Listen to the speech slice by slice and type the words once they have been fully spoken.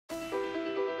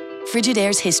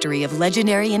Frigidaire's history of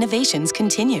legendary innovations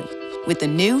continue with the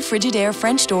new Frigidaire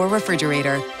French door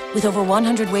refrigerator with over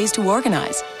 100 ways to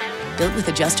organize. Built with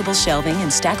adjustable shelving and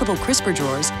stackable crisper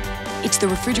drawers, it's the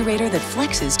refrigerator that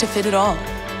flexes to fit it all,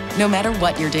 no matter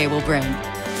what your day will bring.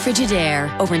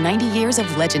 Frigidaire, over 90 years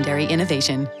of legendary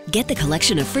innovation. Get the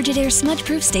collection of Frigidaire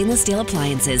Smudge-Proof stainless steel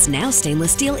appliances. Now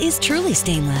stainless steel is truly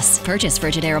stainless. Purchase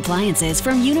Frigidaire appliances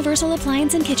from Universal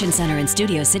Appliance and Kitchen Center in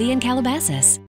Studio City and Calabasas.